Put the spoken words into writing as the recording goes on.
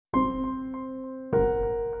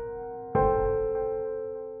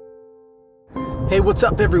Hey, what's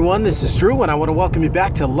up everyone? This is Drew and I want to welcome you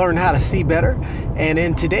back to Learn How to See Better. And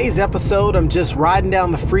in today's episode, I'm just riding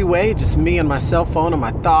down the freeway, just me and my cell phone and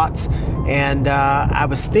my thoughts. And I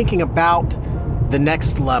was thinking about the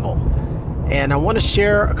next level. And I want to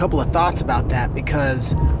share a couple of thoughts about that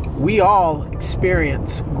because we all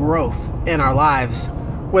experience growth in our lives,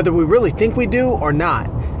 whether we really think we do or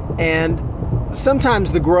not. And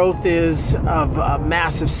sometimes the growth is of a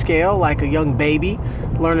massive scale, like a young baby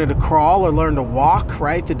learning to crawl or learn to walk,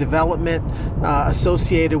 right? The development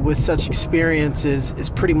associated with such experiences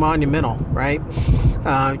is pretty monumental, right?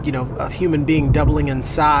 A human being doubling in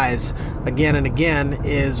size again and again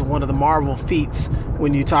is one of the marvel feats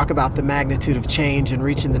when you talk about the magnitude of change and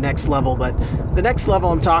reaching the next level. But the next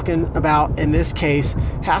level I'm talking about in this case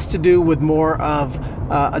has to do with more of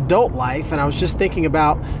adult life. And I was just thinking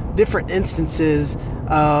about different instances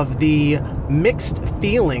of the mixed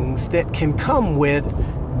feelings that can come with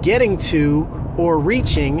getting to or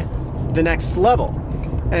reaching the next level.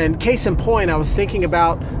 And case in point, I was thinking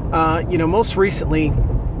about, most recently,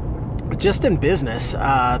 just in business,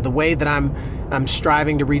 the way that I'm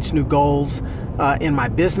striving to reach new goals in my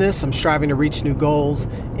business. I'm striving to reach new goals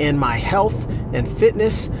in my health and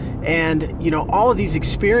fitness. And, all of these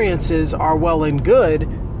experiences are well and good.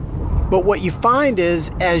 But what you find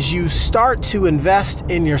is as you start to invest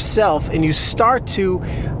in yourself and you start to,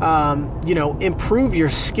 improve your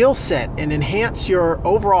skill set and enhance your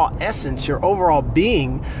overall essence, your overall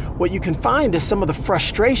being, what you can find is some of the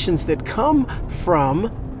frustrations that come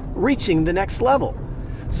from reaching the next level.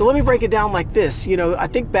 So let me break it down like this. I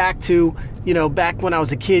think back to, back when I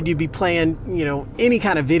was a kid, you'd be playing, any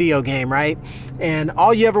kind of video game, right? And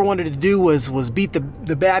all you ever wanted to do was beat the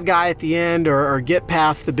bad guy at the end or get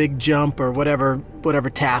past the big jump or whatever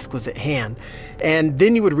task was at hand. And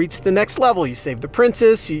then you would reach the next level. You save the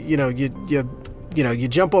princess, you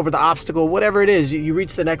jump over the obstacle, whatever it is, you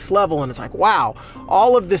reach the next level and it's like, wow,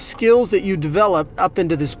 all of the skills that you developed up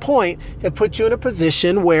into this point have put you in a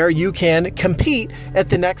position where you can compete at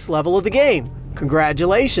the next level of the game.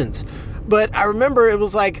 Congratulations. But I remember it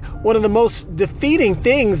was like one of the most defeating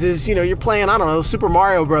things is, you're playing, I don't know, Super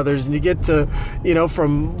Mario Brothers and you get to,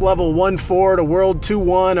 from level 1-4 to world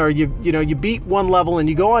 2-1, or you beat one level and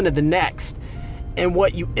you go on to the next. And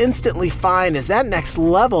what you instantly find is that next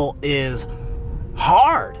level is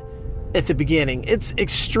hard at the beginning. It's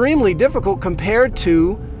extremely difficult compared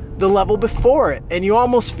to the level before it. And you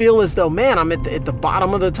almost feel as though, man, I'm at the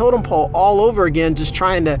bottom of the totem pole all over again, just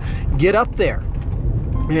trying to get up there.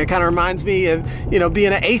 It kind of reminds me of,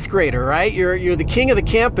 being an 8th grader, right? You're the king of the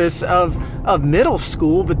campus of middle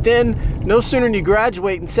school, but then no sooner than you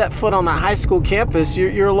graduate and set foot on that high school campus,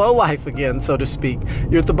 you're a lowlife again, so to speak.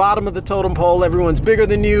 You're at the bottom of the totem pole. Everyone's bigger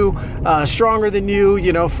than you, stronger than you,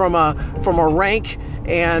 from a rank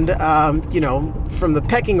and, from the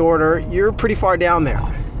pecking order, you're pretty far down there.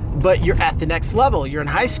 But you're at the next level. You're in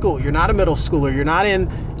high school. You're not a middle schooler. You're not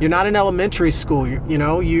in elementary school.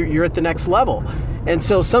 You're at the next level. And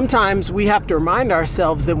so sometimes we have to remind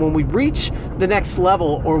ourselves that when we reach the next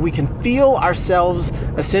level, or we can feel ourselves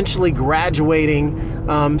essentially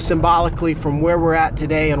graduating symbolically from where we're at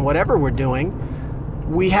today and whatever we're doing,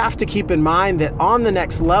 we have to keep in mind that on the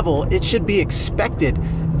next level, it should be expected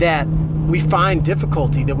that we find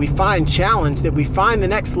difficulty, that we find challenge, that we find the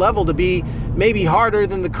next level to be maybe harder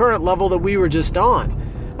than the current level that we were just on.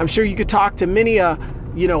 I'm sure you could talk to many a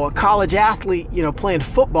college athlete, playing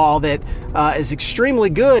football that is extremely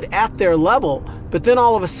good at their level, but then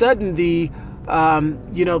all of a sudden the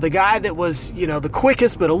guy that was, the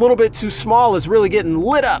quickest but a little bit too small is really getting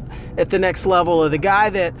lit up at the next level, or the guy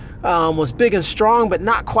that was big and strong but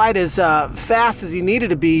not quite as fast as he needed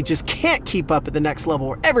to be just can't keep up at the next level,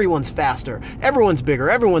 where everyone's faster, everyone's bigger,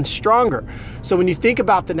 everyone's stronger. So when you think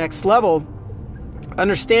about the next level,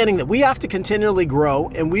 understanding that we have to continually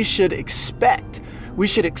grow and we should expect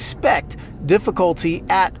difficulty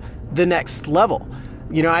at the next level.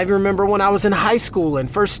 I remember when I was in high school and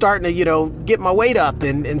first starting to, get my weight up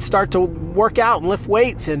and start to work out and lift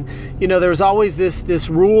weights. And, there was always this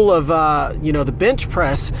rule of, the bench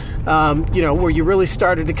press, where you really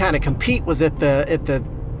started to kind of compete was at the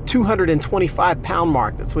 225 pound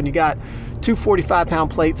mark. That's when you got 2 45-pound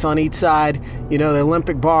plates on each side. The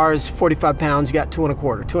Olympic bars, 45 pounds, you got 2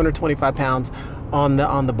 1/4, 225 pounds on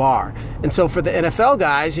the bar. And so for the NFL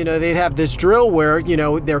guys, they'd have this drill where,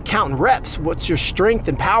 they're counting reps. What's your strength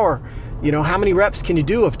and power? How many reps can you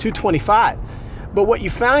do of 225? But what you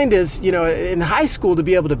find is, in high school, to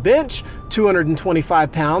be able to bench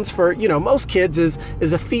 225 pounds for, most kids is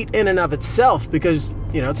a feat in and of itself, because,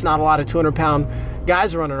 it's not a lot of 200-pound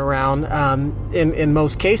guys running around in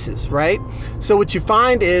most cases, right? So what you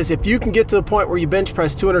find is if you can get to the point where you bench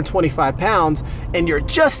press 225 pounds and you're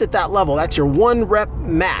just at that level, that's your 1 rep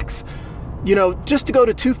max, you know, just to go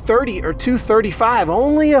to 230 or 235,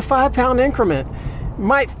 only a 5-pound increment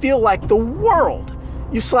might feel like the world.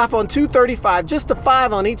 You slap on 235, just a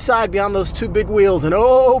 5 on each side beyond those 2 big wheels, and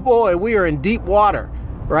oh boy, we are in deep water,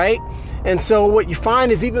 right? And so what you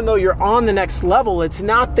find is even though you're on the next level, it's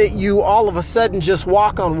not that you all of a sudden just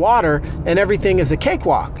walk on water and everything is a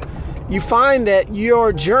cakewalk. You find that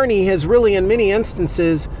your journey has really, in many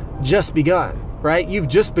instances, just begun, right? You've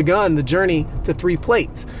just begun the journey to 3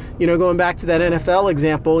 plates. You know, going back to that NFL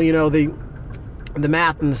example, you know, the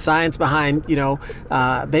math and the science behind, you know,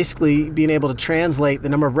 basically being able to translate the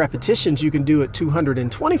number of repetitions you can do at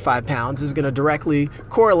 225 pounds is going to directly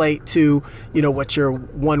correlate to, you know, what your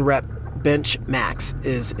 1 rep bench max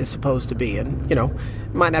is supposed to be. And, you know,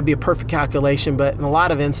 it might not be a perfect calculation, but in a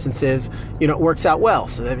lot of instances, you know, it works out well.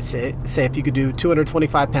 So let me say if you could do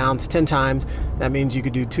 225 pounds 10 times, that means you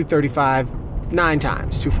could do 235 9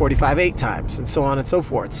 times, 245 8 times, and so on and so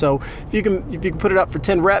forth. So if you can put it up for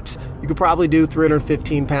 10 reps, you could probably do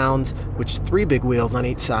 315 pounds, which is 3 big wheels on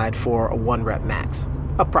each side for a 1 rep max,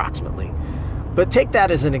 approximately. But take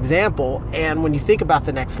that as an example, and when you think about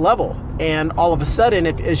the next level, and all of a sudden,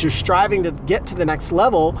 as you're striving to get to the next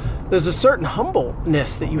level, there's a certain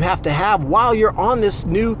humbleness that you have to have while you're on this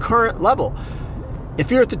new current level. If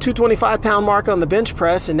you're at the 225 pound mark on the bench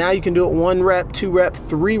press and now you can do it 1 rep, 2 rep,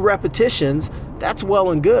 3 repetitions, that's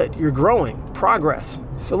well and good. You're growing, progress,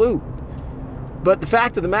 salute. But the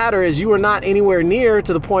fact of the matter is you are not anywhere near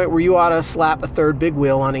to the point where you ought to slap a 3rd big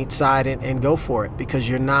wheel on each side and go for it, because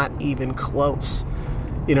you're not even close.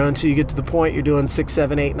 You know, until you get to the point you're doing 6,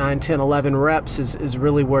 7, 8, 9, 10, 11 reps is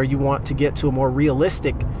really where you want to get to a more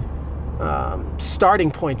realistic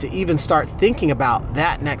starting point to even start thinking about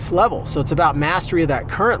that next level. So it's about mastery of that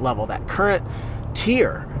current level, that current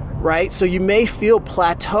tier, right? So you may feel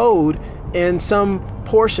plateaued in some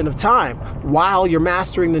portion of time while you're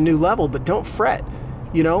mastering the new level, but don't fret.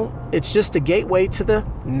 You know, it's just a gateway to the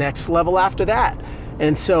next level after that.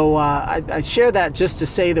 And so I share that just to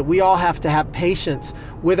say that we all have to have patience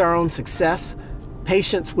with our own success,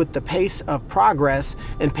 patience with the pace of progress,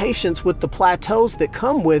 and patience with the plateaus that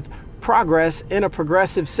come with progress in a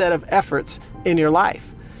progressive set of efforts in your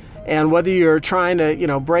life. And whether you're trying to, you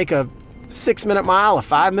know, break a 6-minute mile, a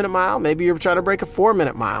 5-minute mile, maybe you're trying to break a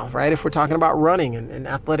 4-minute mile, right? If we're talking about running and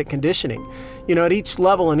athletic conditioning, you know, at each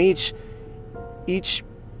level and each,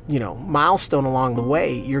 you know, milestone along the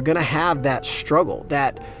way, you're going to have that struggle,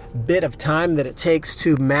 that bit of time that it takes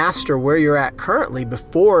to master where you're at currently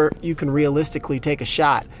before you can realistically take a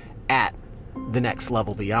shot at the next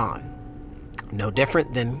level beyond. No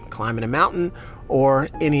different than climbing a mountain or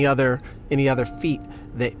any other feat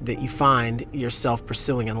that you find yourself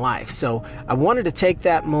pursuing in life. So I wanted to take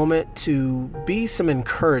that moment to be some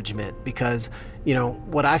encouragement, because, you know,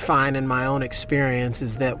 what I find in my own experience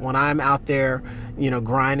is that when I'm out there, you know,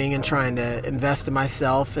 grinding and trying to invest in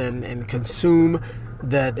myself and consume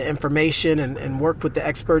the information and work with the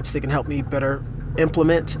experts that can help me better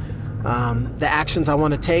implement the actions I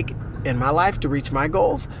want to take in my life to reach my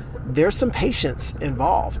goals, there's some patience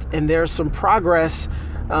involved, and there's some progress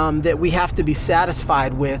that we have to be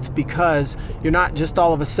satisfied with, because you're not just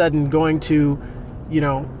all of a sudden going to, you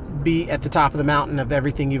know, be at the top of the mountain of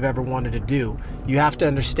everything you've ever wanted to do. You have to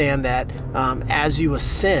understand that as you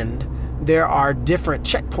ascend, there are different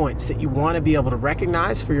checkpoints that you want to be able to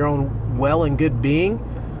recognize for your own well and good being,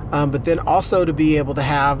 but then also to be able to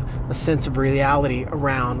have a sense of reality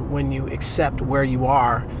around when you accept where you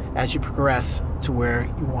are as you progress to where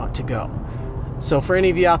you want to go. So for any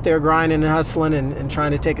of you out there grinding and hustling and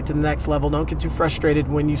trying to take it to the next level, don't get too frustrated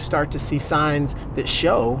when you start to see signs that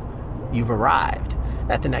show you've arrived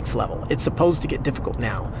at the next level. It's supposed to get difficult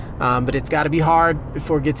now, but it's got to be hard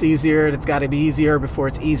before it gets easier, and it's got to be easier before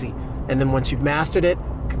it's easy. And then once you've mastered it,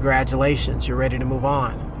 congratulations, you're ready to move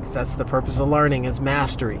on, because that's the purpose of learning, is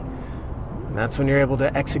mastery. And that's when you're able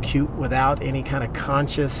to execute without any kind of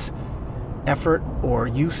conscious effort or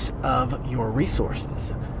use of your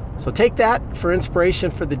resources. So take that for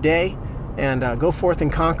inspiration for the day, and go forth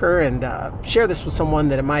and conquer, and share this with someone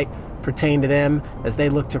that it might pertain to them as they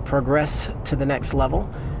look to progress to the next level.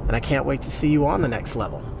 And I can't wait to see you on the next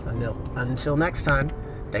level. Until next time,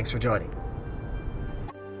 thanks for joining.